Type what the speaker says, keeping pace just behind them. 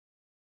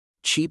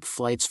cheap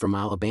flights from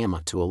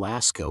Alabama to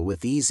Alaska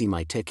with Easy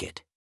My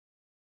Ticket.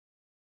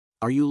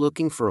 Are you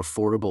looking for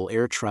affordable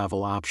air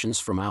travel options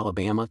from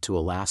Alabama to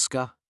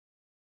Alaska?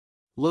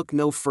 Look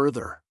no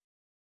further.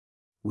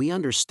 We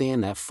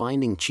understand that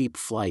finding cheap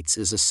flights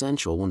is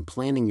essential when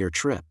planning your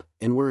trip,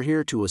 and we're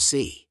here to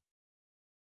assist.